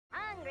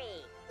3.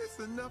 It's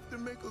enough to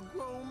make a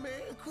grown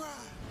man cry.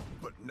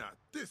 But not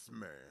this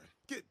man.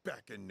 Get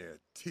back in there,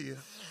 Tia.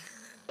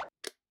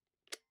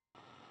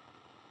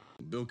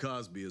 Bill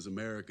Cosby is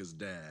America's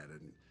dad,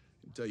 and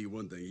I'll tell you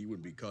one thing, he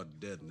wouldn't be caught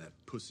dead in that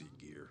pussy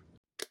gear.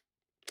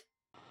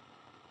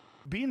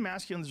 Being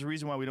masculine is the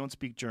reason why we don't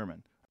speak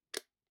German.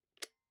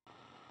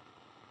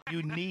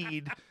 You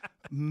need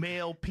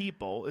male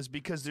people is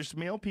because there's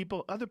male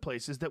people other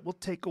places that will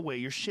take away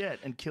your shit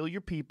and kill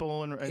your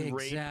people and rape.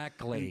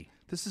 Exactly.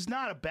 This is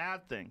not a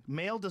bad thing.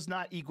 Male does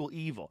not equal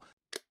evil.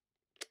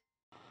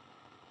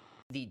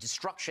 The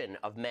destruction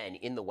of men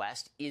in the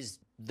West is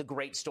the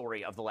great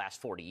story of the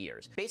last 40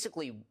 years.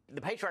 Basically,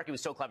 the patriarchy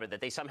was so clever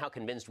that they somehow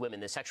convinced women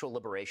that sexual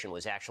liberation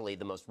was actually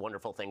the most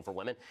wonderful thing for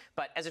women.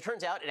 But as it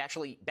turns out, it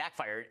actually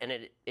backfired, and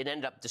it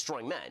ended up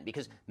destroying men,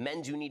 because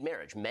men do need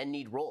marriage. Men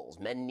need roles.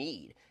 Men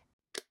need.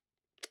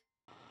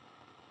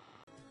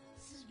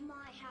 This is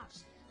my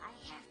house. I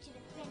have to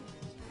defend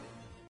it.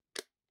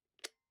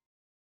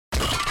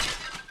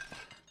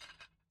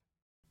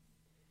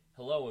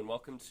 Hello and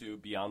welcome to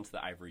Beyond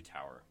the Ivory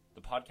Tower, the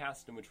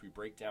podcast in which we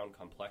break down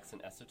complex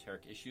and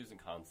esoteric issues and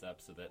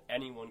concepts so that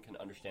anyone can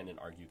understand and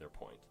argue their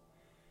point.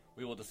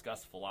 We will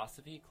discuss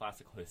philosophy,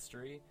 classical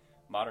history,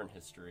 modern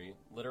history,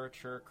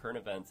 literature, current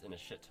events, and a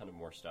shit ton of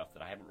more stuff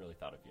that I haven't really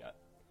thought of yet.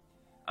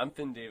 I'm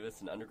Finn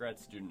Davis, an undergrad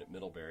student at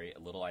Middlebury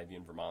at Little Ivy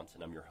in Vermont,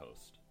 and I'm your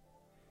host.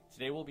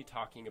 Today we'll be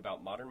talking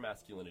about modern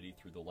masculinity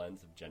through the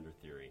lens of gender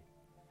theory.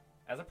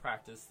 As a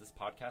practice, this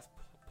podcast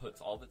puts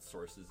all of its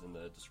sources in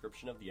the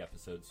description of the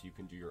episode so you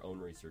can do your own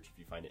research if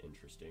you find it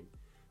interesting.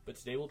 But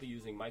today we'll be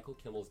using Michael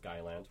Kimmel's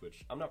Guyland,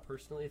 which I'm not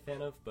personally a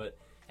fan of, but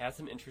has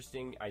some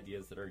interesting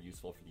ideas that are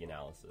useful for the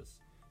analysis.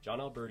 John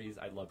Alberti's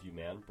I Love You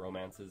Man,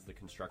 Bromances, The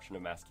Construction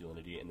of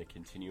Masculinity, and the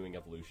Continuing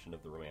Evolution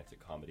of the Romantic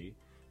Comedy.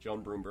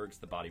 Joan Brumberg's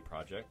The Body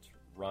Project,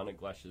 Ron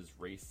Eglash's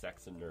Race,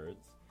 Sex, and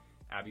Nerds,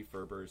 Abby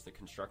Ferber's The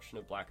Construction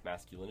of Black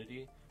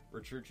Masculinity,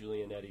 Richard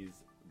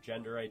Giulianotti's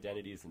Gender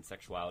Identities and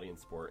Sexuality in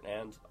Sport,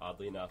 and,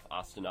 oddly enough,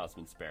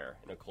 Osman Spare,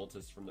 an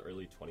occultist from the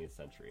early 20th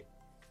century.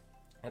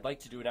 I'd like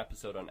to do an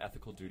episode on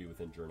ethical duty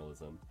within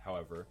journalism.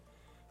 However,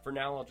 for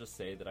now I'll just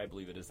say that I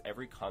believe it is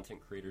every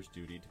content creator's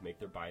duty to make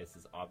their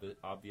biases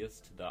obvious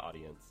to the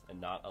audience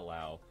and not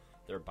allow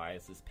their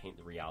biases paint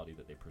the reality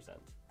that they present.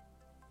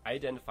 I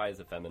identify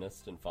as a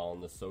feminist and fall on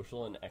the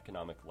social and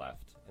economic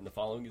left, and the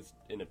following is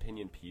an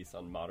opinion piece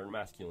on modern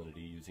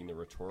masculinity using the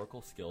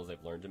rhetorical skills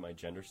I've learned in my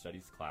gender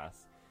studies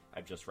class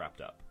I've just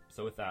wrapped up.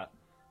 So with that,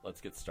 let's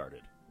get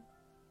started.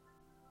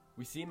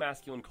 We see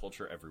masculine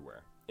culture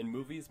everywhere. In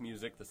movies,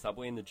 music, the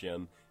subway, and the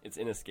gym, it's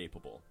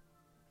inescapable.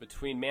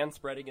 Between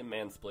manspreading and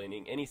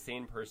mansplaining, any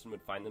sane person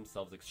would find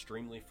themselves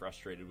extremely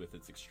frustrated with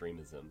its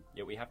extremism.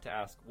 Yet we have to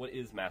ask, what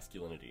is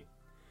masculinity?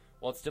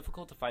 While it's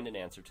difficult to find an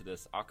answer to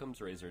this,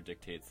 Occam's razor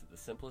dictates that the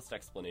simplest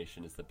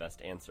explanation is the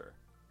best answer.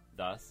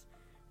 Thus,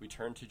 we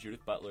turn to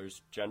Judith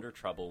Butler's Gender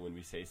Trouble when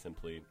we say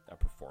simply, a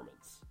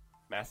performance.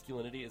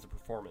 Masculinity is a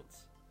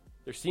performance.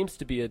 There seems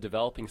to be a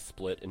developing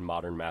split in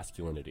modern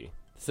masculinity.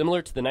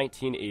 Similar to the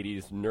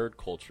 1980s nerd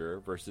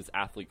culture versus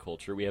athlete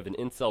culture, we have an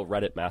incel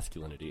Reddit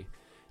masculinity,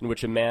 in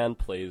which a man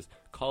plays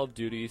Call of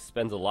Duty,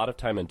 spends a lot of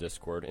time on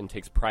Discord, and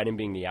takes pride in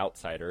being the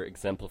outsider,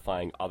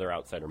 exemplifying other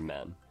outsider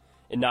men,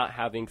 in not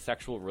having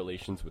sexual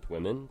relations with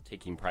women,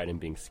 taking pride in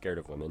being scared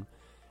of women,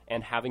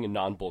 and having a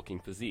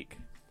non-bulking physique.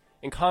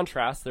 In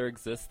contrast, there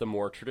exists the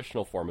more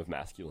traditional form of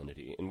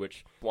masculinity, in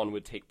which one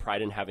would take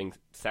pride in having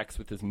sex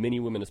with as many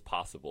women as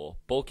possible,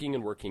 bulking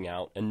and working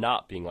out, and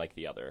not being like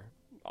the other,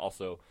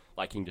 also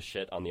liking to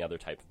shit on the other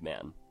type of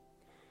man.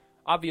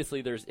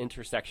 Obviously, there's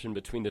intersection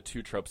between the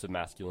two tropes of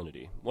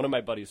masculinity. One of my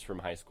buddies from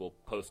high school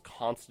posts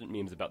constant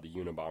memes about the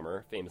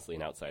Unabomber, famously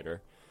an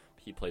outsider.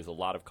 He plays a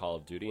lot of Call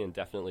of Duty and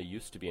definitely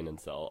used to be an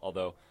incel,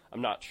 although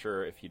I'm not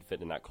sure if he'd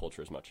fit in that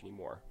culture as much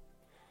anymore.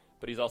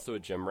 But he's also a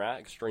gym rat,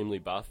 extremely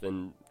buff,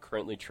 and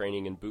currently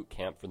training in boot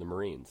camp for the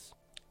Marines.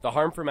 The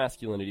harm for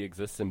masculinity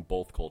exists in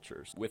both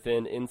cultures.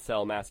 Within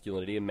incel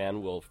masculinity, a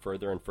man will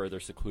further and further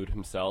seclude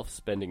himself,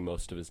 spending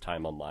most of his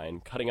time online,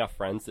 cutting off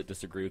friends that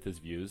disagree with his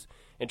views,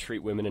 and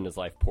treat women in his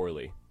life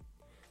poorly.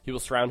 He will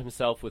surround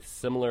himself with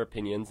similar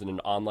opinions in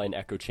an online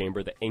echo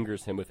chamber that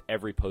angers him with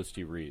every post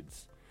he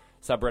reads.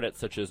 Subreddits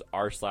such as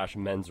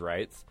r/men's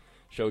rights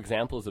show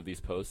examples of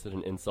these posts that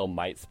an incel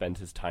might spend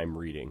his time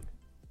reading.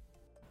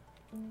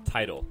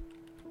 Title: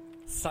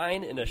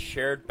 Sign in a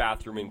shared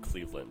bathroom in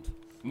Cleveland.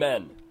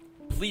 Men,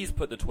 please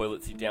put the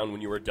toilet seat down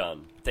when you are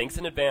done. Thanks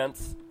in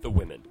advance, the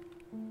women.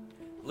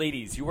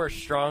 Ladies, you are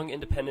strong,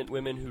 independent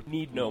women who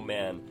need no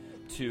man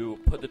to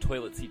put the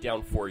toilet seat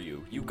down for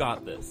you. You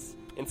got this.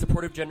 In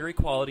support of gender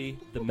equality,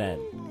 the men.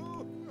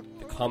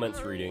 The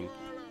comments reading,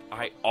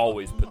 I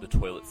always put the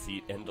toilet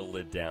seat and the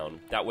lid down.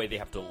 That way they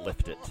have to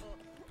lift it.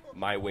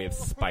 My way of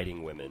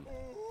spiting women.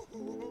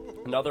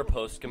 Another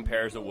post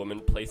compares a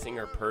woman placing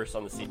her purse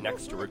on the seat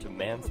next to her to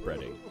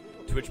manspreading,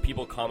 to which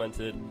people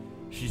commented,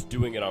 she's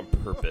doing it on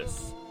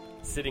purpose.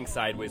 Sitting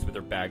sideways with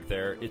her bag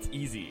there, it's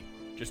easy.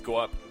 Just go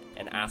up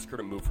and ask her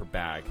to move her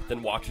bag,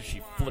 then watch as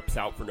she flips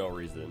out for no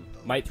reason.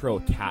 Might throw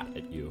a cat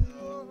at you.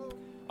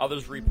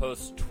 Others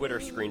repost Twitter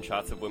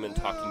screenshots of women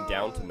talking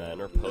down to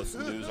men or post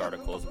news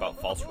articles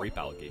about false rape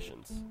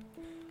allegations.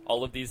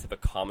 All of these have a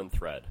common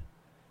thread.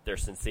 They're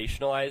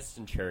sensationalized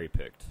and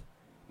cherry-picked.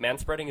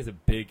 Manspreading is a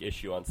big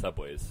issue on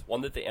subways,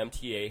 one that the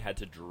MTA had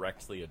to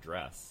directly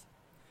address.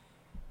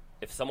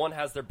 If someone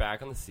has their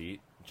bag on the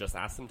seat, just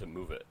ask them to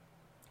move it.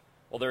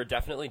 While there are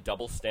definitely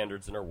double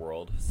standards in our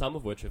world, some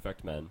of which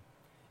affect men,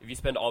 if you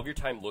spend all of your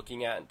time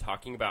looking at and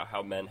talking about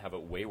how men have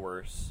it way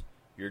worse,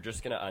 you're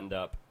just going to end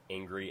up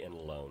angry and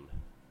alone.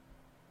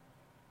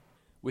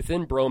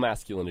 Within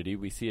bro-masculinity,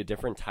 we see a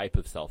different type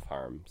of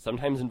self-harm,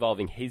 sometimes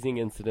involving hazing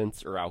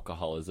incidents or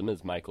alcoholism,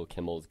 as Michael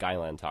Kimmel's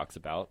Guyland talks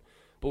about,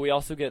 but we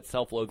also get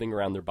self-loathing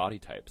around their body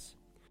types.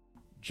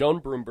 Joan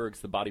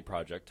Brumberg's The Body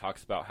Project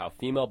talks about how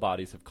female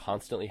bodies have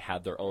constantly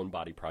had their own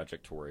body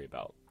project to worry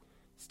about.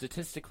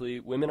 Statistically,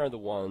 women are the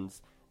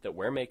ones that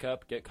wear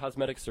makeup, get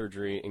cosmetic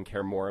surgery, and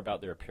care more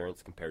about their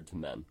appearance compared to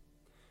men.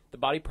 The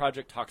Body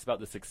Project talks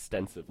about this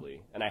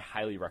extensively, and I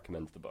highly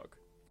recommend the book.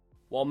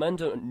 While men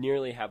don't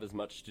nearly have as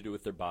much to do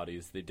with their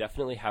bodies, they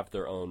definitely have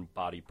their own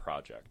body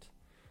project.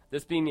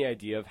 This being the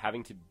idea of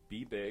having to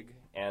be big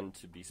and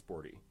to be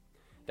sporty.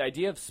 The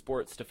idea of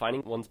sports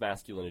defining one's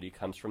masculinity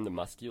comes from the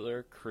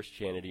muscular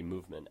Christianity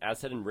movement, as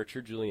said in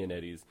Richard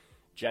Giulianotti's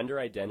Gender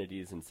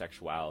Identities and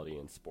Sexuality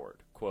in Sport.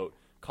 Quote,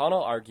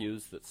 Connell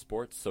argues that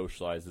sports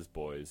socializes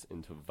boys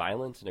into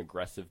violent and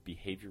aggressive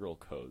behavioral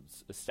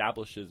codes,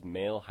 establishes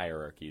male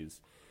hierarchies,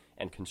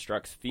 and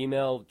constructs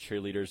female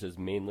cheerleaders as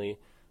mainly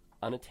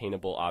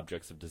unattainable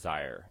objects of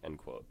desire, end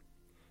quote.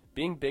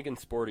 Being big and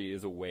sporty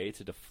is a way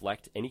to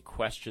deflect any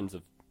questions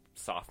of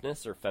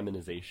softness or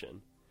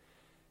feminization.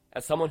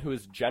 As someone who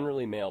is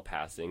generally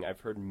male-passing,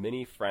 I've heard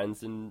many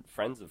friends and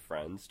friends of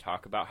friends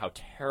talk about how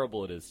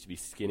terrible it is to be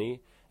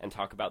skinny and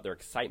talk about their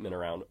excitement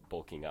around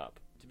bulking up.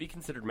 To be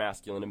considered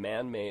masculine, a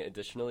man may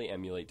additionally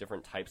emulate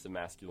different types of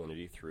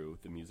masculinity through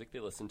the music they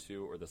listen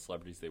to or the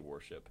celebrities they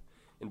worship.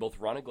 In both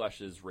Ron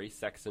Eglash's Race,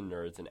 Sex, and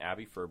Nerds and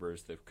Abby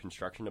Ferber's The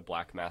Construction of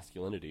Black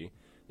Masculinity,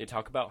 they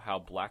talk about how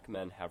black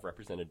men have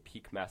represented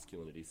peak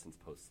masculinity since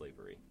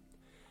post-slavery.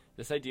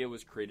 This idea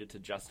was created to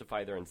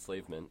justify their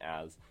enslavement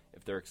as,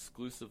 if they're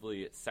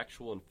exclusively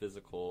sexual and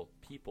physical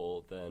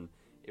people, then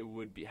it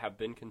would have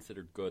been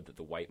considered good that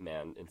the white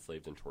man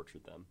enslaved and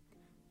tortured them.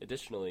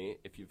 Additionally,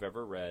 if you've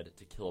ever read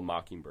To Kill a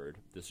Mockingbird,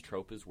 this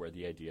trope is where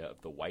the idea of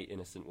the white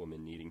innocent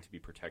woman needing to be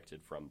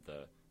protected from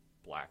the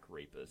black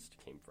rapist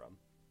came from.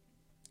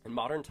 In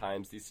modern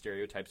times, these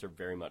stereotypes are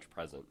very much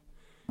present.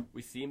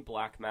 We see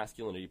black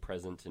masculinity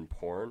present in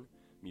porn,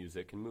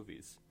 music, and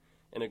movies.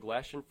 In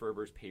Eglash and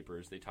Ferber's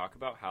papers, they talk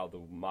about how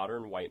the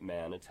modern white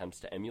man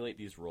attempts to emulate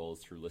these roles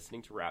through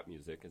listening to rap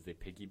music as they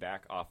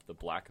piggyback off the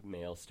black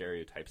male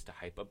stereotypes to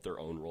hype up their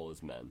own role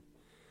as men.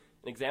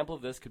 An example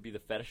of this could be the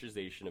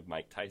fetishization of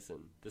Mike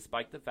Tyson.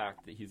 Despite the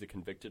fact that he's a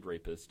convicted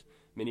rapist,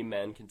 many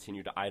men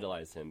continue to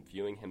idolize him,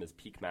 viewing him as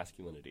peak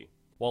masculinity.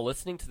 While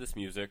listening to this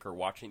music or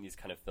watching these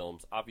kind of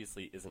films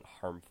obviously isn't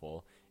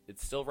harmful, it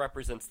still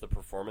represents the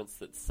performance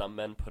that some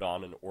men put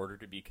on in order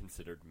to be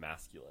considered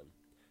masculine.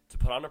 To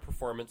put on a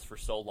performance for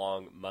so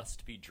long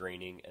must be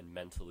draining and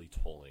mentally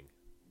tolling.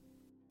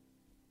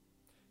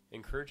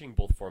 Encouraging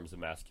both forms of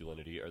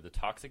masculinity are the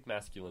toxic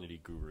masculinity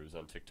gurus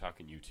on TikTok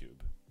and YouTube.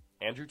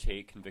 Andrew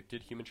Tate,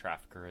 convicted human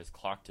trafficker, has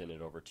clocked in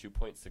at over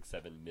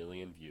 2.67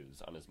 million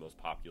views on his most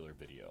popular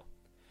video.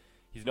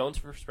 He's known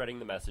for spreading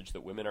the message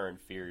that women are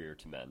inferior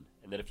to men,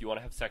 and that if you want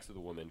to have sex with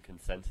a woman,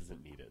 consent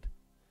isn't needed.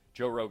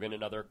 Joe Rogan,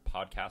 another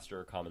podcaster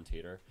or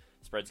commentator,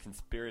 spreads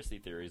conspiracy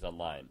theories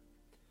online.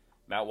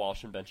 Matt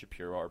Walsh and Ben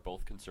Shapiro are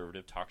both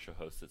conservative talk show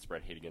hosts that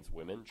spread hate against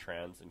women,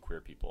 trans, and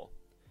queer people.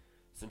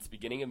 Since the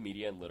beginning of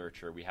media and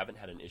literature, we haven't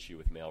had an issue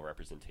with male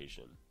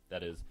representation.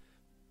 That is,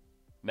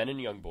 men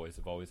and young boys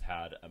have always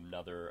had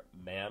another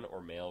man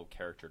or male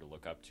character to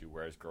look up to,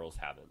 whereas girls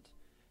haven't.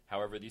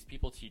 However, these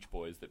people teach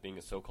boys that being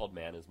a so-called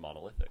man is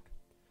monolithic.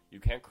 You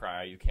can't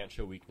cry, you can't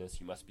show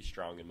weakness, you must be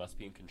strong and must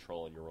be in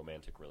control in your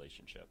romantic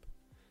relationship.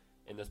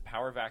 In this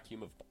power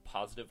vacuum of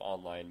positive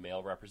online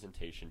male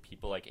representation,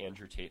 people like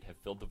Andrew Tate have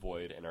filled the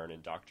void and are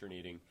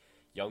indoctrinating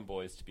young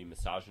boys to be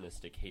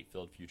misogynistic,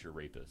 hate-filled future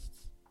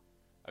rapists.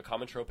 A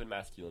common trope in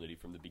masculinity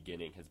from the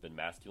beginning has been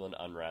masculine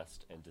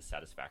unrest and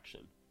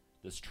dissatisfaction.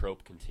 This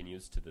trope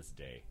continues to this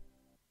day.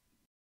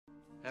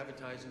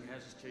 Advertising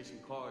has us chasing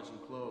cars and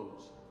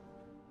clothes,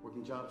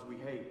 working jobs we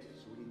hate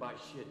so we can buy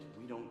shit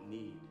we don't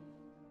need.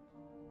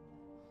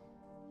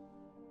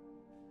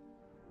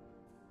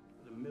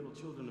 We're the middle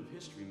children of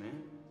history,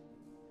 man.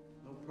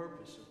 No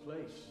purpose or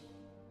place.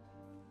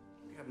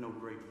 We have no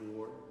Great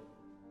War,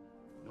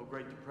 no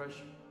Great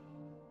Depression.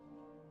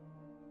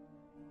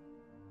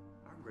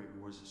 Our Great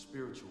War is a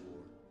spiritual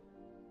war.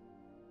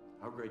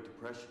 Our Great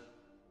Depression.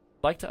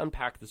 I'd like to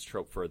unpack this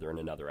trope further in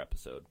another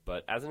episode,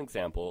 but as an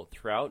example,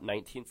 throughout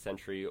 19th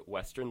century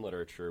Western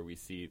literature we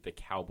see the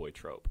cowboy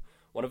trope,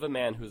 one of a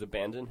man who's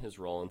abandoned his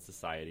role in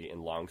society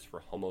and longs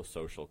for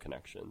homosocial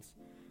connections.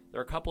 There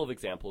are a couple of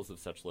examples of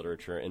such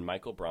literature in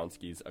Michael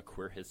Bronsky's A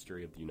Queer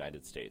History of the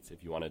United States,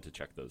 if you wanted to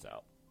check those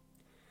out.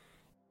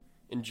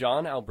 In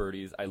John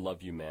Alberti's I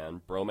Love You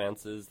Man,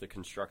 Bromances, The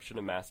Construction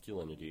of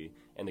Masculinity,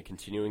 and the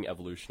Continuing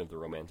Evolution of the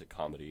Romantic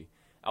Comedy,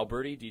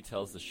 Alberti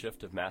details the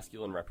shift of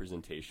masculine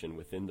representation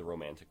within the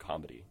romantic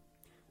comedy.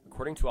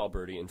 According to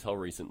Alberti, until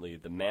recently,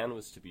 the man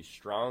was to be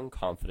strong,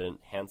 confident,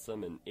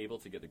 handsome, and able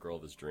to get the girl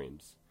of his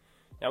dreams.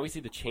 Now we see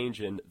the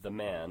change in The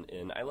Man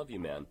in I Love You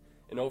Man,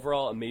 an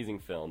overall amazing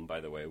film,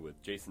 by the way,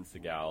 with Jason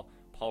Segel,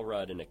 Paul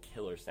Rudd, and a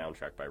killer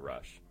soundtrack by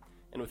Rush.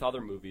 And with other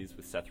movies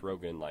with Seth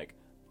Rogen like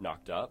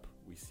Knocked Up,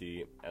 we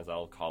see, as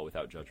I'll call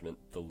without judgment,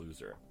 the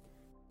loser.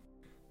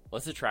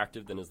 Less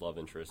attractive than his love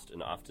interest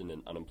and often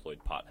an unemployed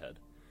pothead.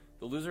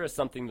 The loser is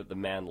something that the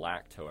man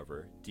lacked,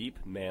 however, deep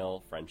male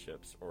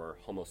friendships or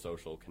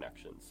homosocial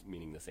connections,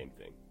 meaning the same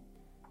thing.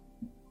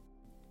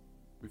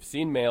 We've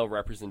seen male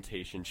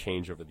representation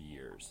change over the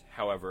years.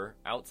 However,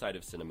 outside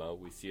of cinema,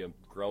 we see a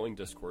growing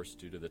discourse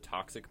due to the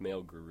toxic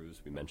male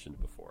gurus we mentioned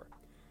before.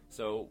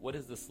 So, what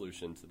is the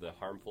solution to the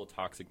harmful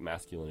toxic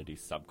masculinity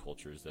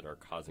subcultures that are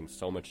causing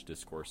so much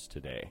discourse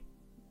today?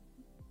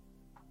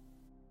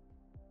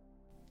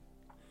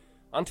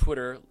 On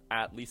Twitter,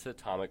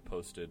 @LisaAtomic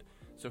posted,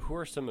 "So who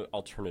are some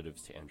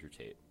alternatives to Andrew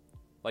Tate?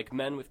 Like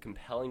men with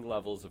compelling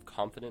levels of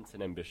confidence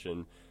and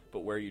ambition,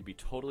 but where you'd be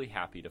totally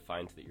happy to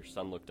find that your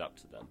son looked up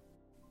to them.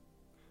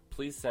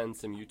 Please send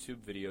some YouTube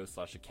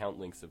video/account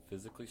links of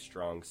physically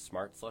strong,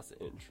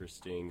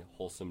 smart/interesting,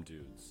 wholesome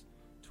dudes."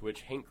 To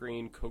which Hank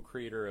Green,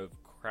 co-creator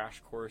of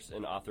Crash Course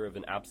and author of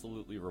An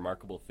Absolutely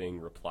Remarkable Thing,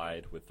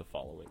 replied with the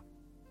following.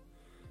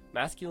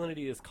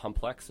 "Masculinity is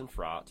complex and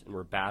fraught, and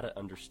we're bad at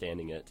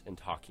understanding it and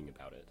talking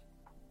about it.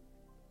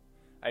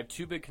 I have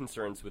two big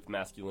concerns with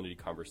masculinity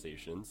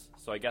conversations,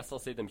 so I guess I'll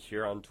say them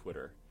here on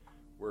Twitter,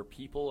 where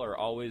people are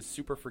always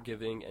super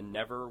forgiving and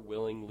never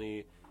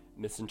willingly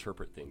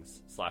misinterpret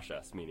things,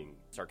 /s, meaning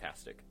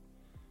sarcastic.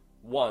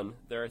 One,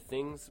 there are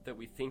things that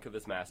we think of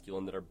as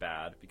masculine that are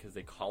bad because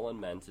they call on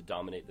men to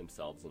dominate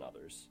themselves and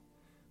others.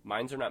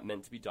 Minds are not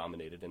meant to be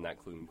dominated, and that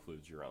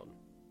includes your own.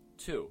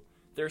 Two,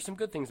 there are some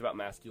good things about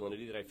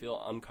masculinity that I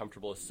feel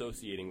uncomfortable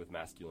associating with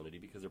masculinity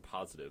because they're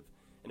positive,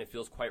 and it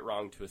feels quite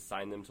wrong to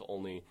assign them to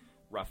only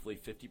roughly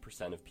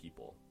 50% of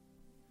people.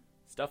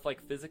 Stuff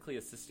like physically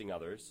assisting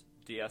others,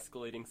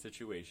 de-escalating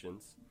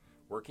situations,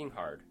 working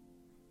hard.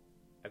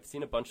 I've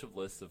seen a bunch of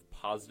lists of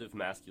positive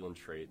masculine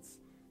traits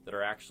that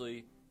are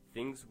actually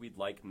things we'd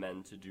like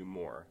men to do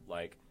more,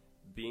 like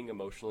being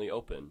emotionally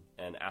open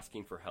and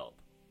asking for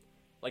help.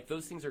 Like,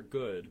 those things are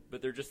good,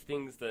 but they're just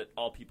things that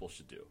all people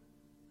should do.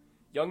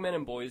 Young men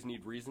and boys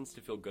need reasons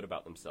to feel good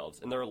about themselves,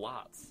 and there are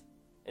lots.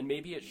 And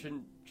maybe it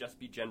shouldn't just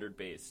be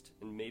gendered-based,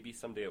 and maybe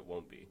someday it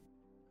won't be."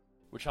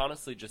 Which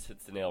honestly just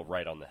hits the nail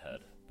right on the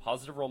head.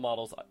 Positive role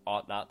models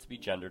ought not to be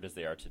gendered as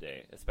they are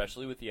today,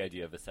 especially with the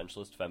idea of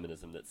essentialist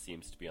feminism that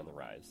seems to be on the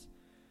rise.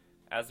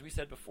 As we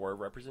said before,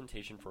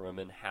 representation for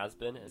women has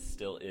been and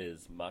still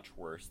is much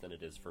worse than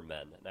it is for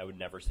men, and I would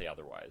never say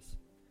otherwise.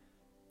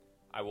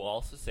 I will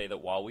also say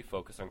that while we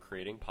focus on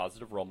creating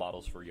positive role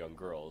models for young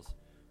girls,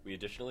 we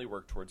additionally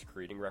work towards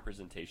creating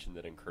representation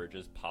that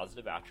encourages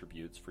positive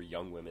attributes for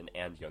young women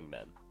and young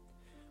men.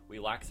 We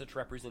lack such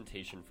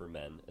representation for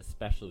men,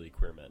 especially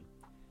queer men.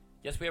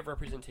 Yes, we have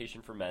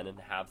representation for men and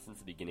have since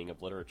the beginning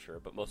of literature,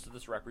 but most of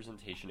this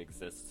representation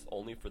exists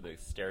only for the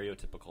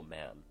stereotypical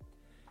man.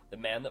 The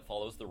man that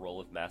follows the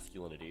role of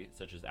masculinity,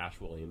 such as Ash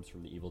Williams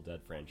from the Evil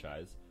Dead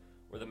franchise,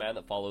 or the man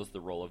that follows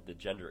the role of the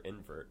gender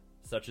invert,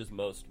 such as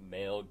most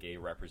male gay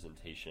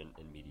representation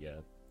in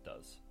media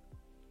does.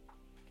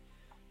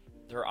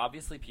 There are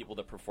obviously people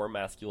that perform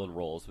masculine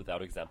roles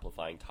without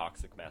exemplifying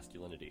toxic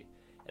masculinity,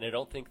 and I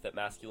don't think that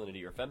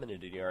masculinity or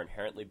femininity are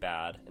inherently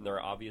bad, and there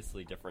are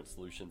obviously different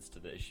solutions to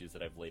the issues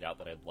that I've laid out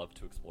that I'd love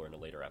to explore in a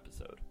later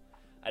episode.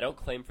 I don't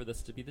claim for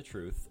this to be the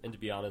truth, and to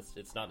be honest,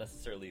 it's not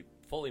necessarily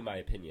fully my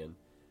opinion,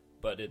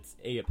 but it's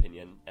a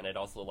opinion, and I'd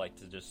also like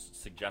to just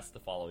suggest the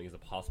following as a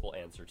possible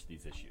answer to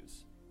these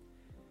issues.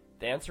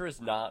 The answer is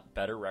not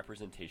better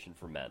representation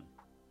for men.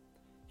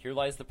 Here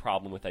lies the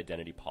problem with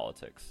identity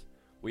politics.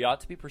 We ought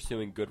to be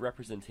pursuing good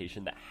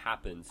representation that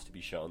happens to be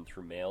shown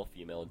through male,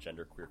 female, and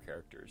genderqueer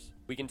characters.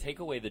 We can take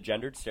away the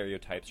gendered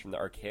stereotypes from the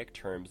archaic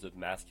terms of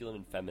masculine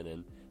and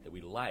feminine that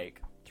we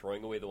like,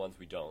 throwing away the ones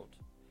we don't,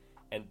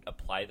 and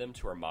apply them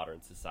to our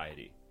modern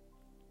society.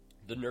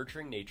 The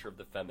nurturing nature of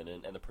the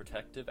feminine and the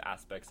protective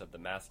aspects of the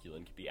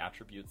masculine can be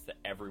attributes that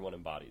everyone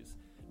embodies,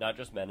 not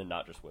just men and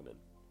not just women.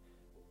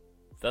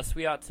 Thus,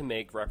 we ought to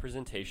make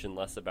representation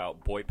less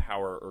about boy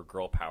power or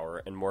girl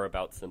power and more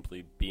about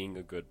simply being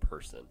a good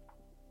person.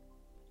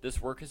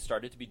 This work has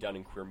started to be done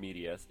in queer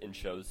media in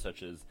shows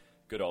such as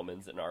Good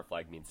Omens and Our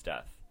Flag Means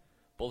Death.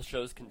 Both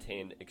shows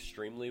contain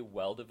extremely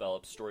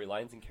well-developed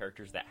storylines and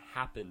characters that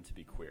happen to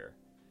be queer.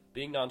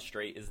 Being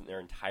non-straight isn't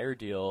their entire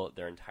deal,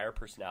 their entire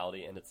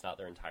personality, and it's not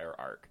their entire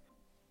arc.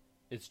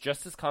 It's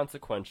just as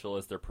consequential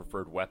as their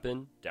preferred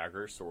weapon,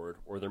 dagger or sword,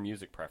 or their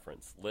music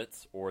preference,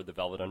 Litz or the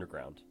Velvet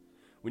Underground.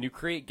 When you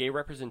create gay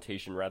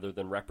representation rather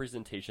than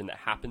representation that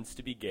happens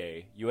to be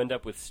gay, you end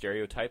up with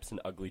stereotypes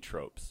and ugly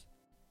tropes.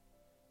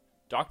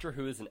 Doctor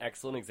Who is an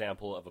excellent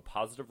example of a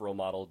positive role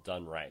model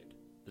done right.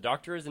 The The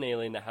Doctor is an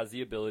alien that has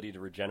the ability to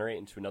regenerate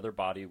into another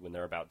body when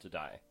they're about to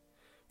die.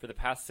 For the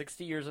past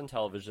 60 years on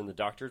television, the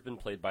Doctor has been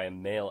played by a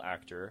male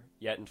actor,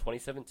 yet in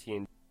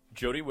 2017,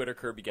 Jodie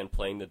Whittaker began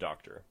playing the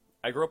Doctor.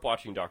 I grew up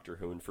watching Doctor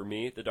Who, and for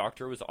me, the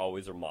Doctor was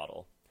always a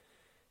model.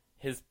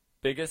 His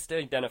biggest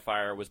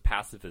identifier was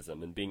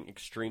pacifism and being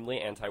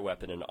extremely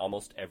anti-weapon in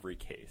almost every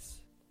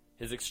case.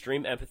 His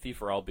extreme empathy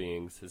for all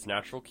beings, his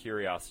natural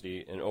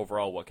curiosity, and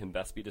overall what can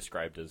best be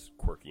described as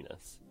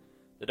quirkiness.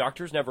 The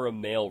Doctor's never a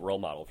male role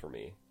model for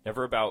me,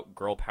 never about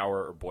girl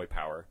power or boy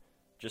power,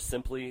 just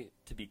simply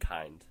to be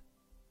kind.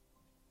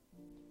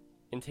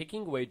 In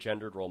taking away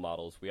gendered role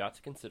models, we ought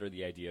to consider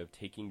the idea of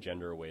taking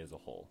gender away as a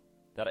whole.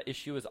 That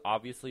issue is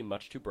obviously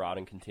much too broad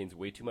and contains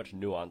way too much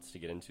nuance to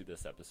get into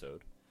this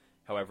episode.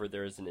 However,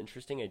 there is an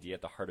interesting idea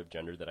at the heart of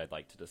gender that I'd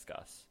like to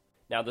discuss.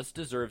 Now, this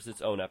deserves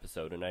its own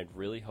episode, and I'd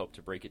really hope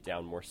to break it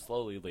down more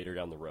slowly later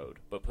down the road.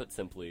 But put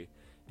simply,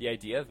 the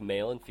idea of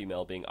male and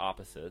female being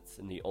opposites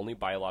and the only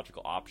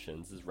biological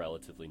options is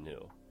relatively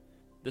new.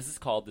 This is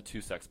called the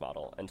two-sex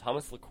model, and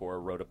Thomas LaCour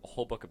wrote a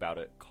whole book about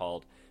it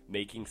called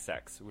Making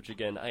Sex, which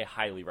again I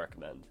highly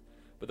recommend.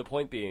 But the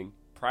point being,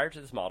 prior to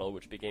this model,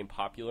 which became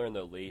popular in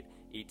the late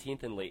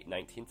 18th and late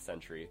 19th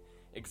century,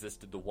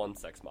 existed the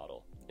one-sex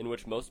model, in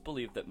which most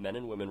believed that men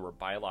and women were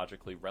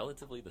biologically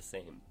relatively the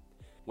same.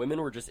 Women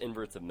were just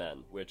inverts of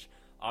men, which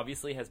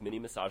obviously has many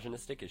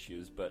misogynistic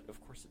issues, but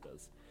of course it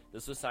does.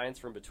 This was science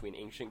from between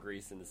ancient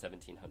Greece and the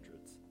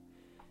 1700s.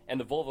 And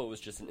the vulva was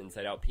just an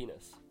inside-out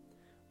penis.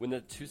 When the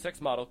two-sex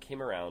model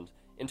came around,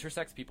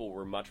 intersex people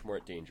were much more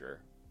at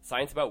danger.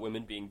 Science about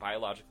women being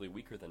biologically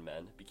weaker than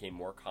men became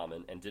more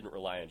common and didn't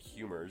rely on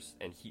humors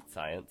and heat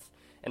science,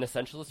 and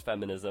essentialist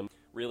feminism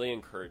really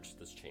encouraged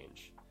this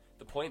change.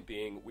 The point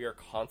being, we are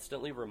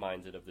constantly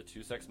reminded of the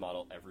two-sex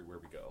model everywhere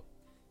we go.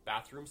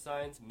 Bathroom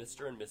signs,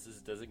 Mr. and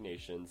Mrs.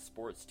 designations,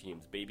 sports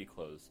teams, baby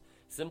clothes,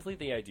 simply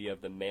the idea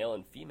of the male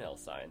and female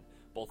sign,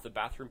 both the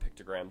bathroom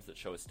pictograms that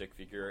show a stick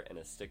figure and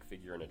a stick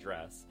figure in a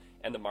dress,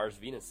 and the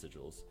Mars-Venus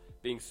sigils,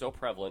 being so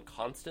prevalent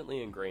constantly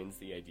ingrains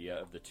the idea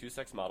of the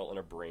two-sex model in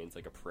our brains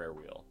like a prayer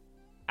wheel.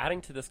 Adding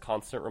to this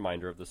constant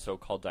reminder of the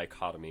so-called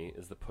dichotomy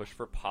is the push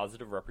for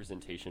positive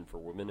representation for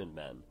women and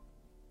men.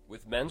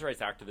 With men's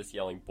rights activists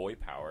yelling boy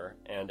power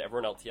and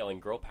everyone else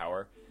yelling girl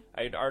power,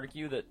 I'd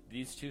argue that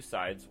these two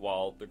sides,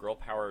 while the girl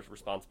power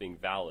response being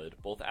valid,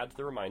 both add to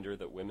the reminder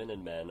that women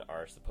and men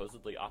are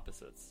supposedly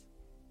opposites.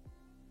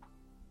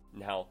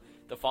 Now,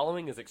 the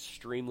following is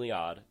extremely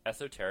odd,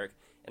 esoteric,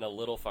 and a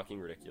little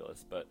fucking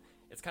ridiculous, but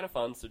it's kind of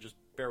fun, so just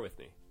bear with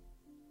me.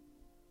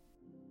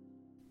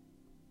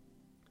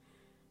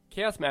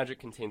 Chaos magic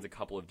contains a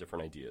couple of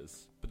different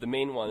ideas, but the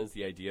main one is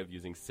the idea of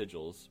using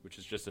sigils, which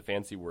is just a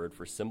fancy word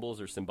for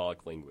symbols or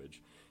symbolic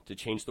language, to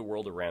change the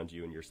world around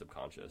you and your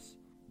subconscious.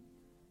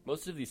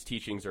 Most of these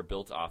teachings are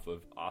built off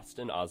of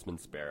Osman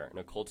Spare, an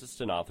occultist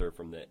and author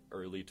from the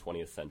early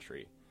 20th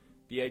century.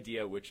 The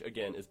idea, which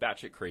again is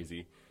batshit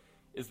crazy,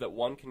 is that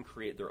one can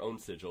create their own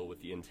sigil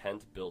with the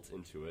intent built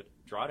into it,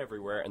 draw it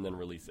everywhere, and then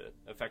release it,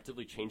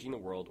 effectively changing the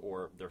world,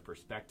 or their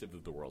perspective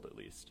of the world at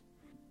least.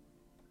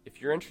 If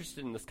you're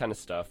interested in this kind of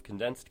stuff,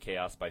 Condensed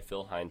Chaos by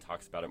Phil Hine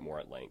talks about it more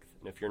at length.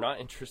 And if you're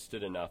not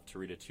interested enough to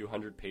read a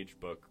 200-page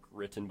book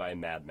written by a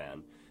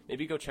madman,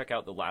 maybe go check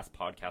out the last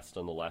podcast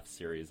on the left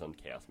series on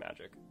chaos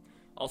magic.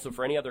 Also,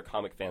 for any other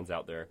comic fans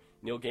out there,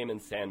 Neil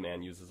Gaiman's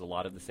Sandman uses a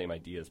lot of the same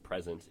ideas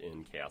present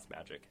in chaos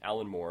magic.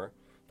 Alan Moore,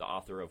 the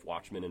author of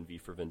Watchmen and V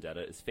for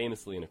Vendetta, is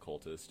famously an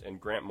occultist, and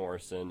Grant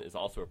Morrison is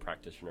also a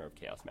practitioner of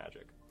chaos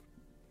magic.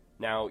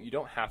 Now, you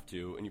don't have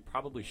to, and you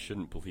probably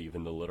shouldn't believe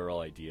in the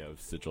literal idea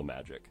of sigil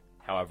magic.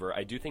 However,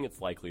 I do think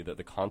it's likely that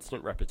the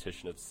constant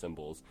repetition of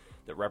symbols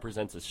that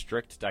represents a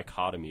strict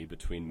dichotomy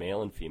between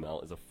male and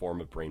female is a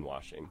form of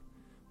brainwashing,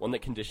 one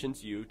that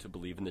conditions you to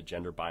believe in the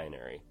gender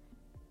binary,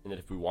 and that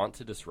if we want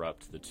to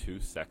disrupt the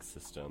two-sex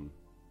system,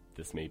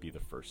 this may be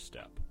the first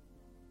step.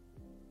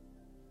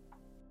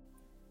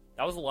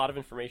 That was a lot of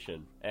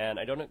information, and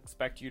I don't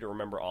expect you to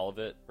remember all of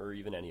it, or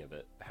even any of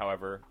it.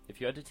 However, if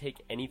you had to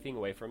take anything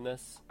away from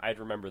this, I'd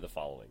remember the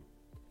following.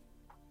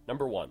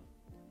 Number 1.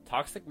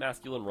 Toxic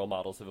masculine role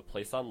models have a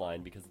place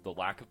online because of the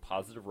lack of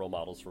positive role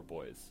models for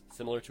boys,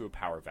 similar to a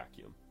power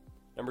vacuum.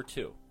 Number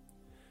 2.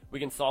 We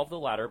can solve the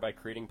latter by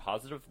creating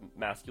positive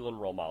masculine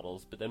role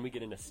models, but then we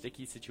get in a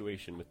sticky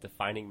situation with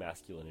defining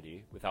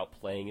masculinity without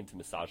playing into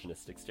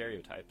misogynistic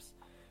stereotypes.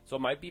 So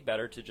it might be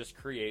better to just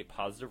create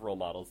positive role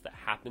models that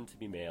happen to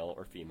be male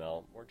or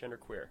female or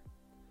genderqueer.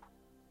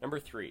 Number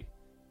 3.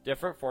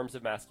 Different forms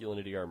of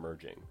masculinity are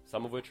emerging,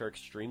 some of which are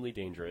extremely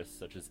dangerous,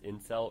 such as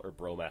incel or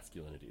bro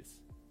masculinities.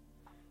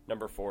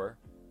 Number 4.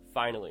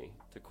 Finally,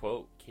 to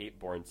quote Kate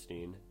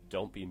Bornstein,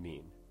 don't be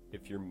mean.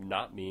 If you're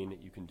not mean,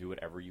 you can do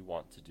whatever you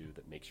want to do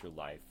that makes your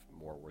life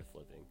more worth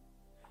living.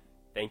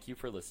 Thank you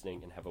for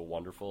listening and have a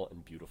wonderful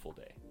and beautiful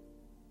day.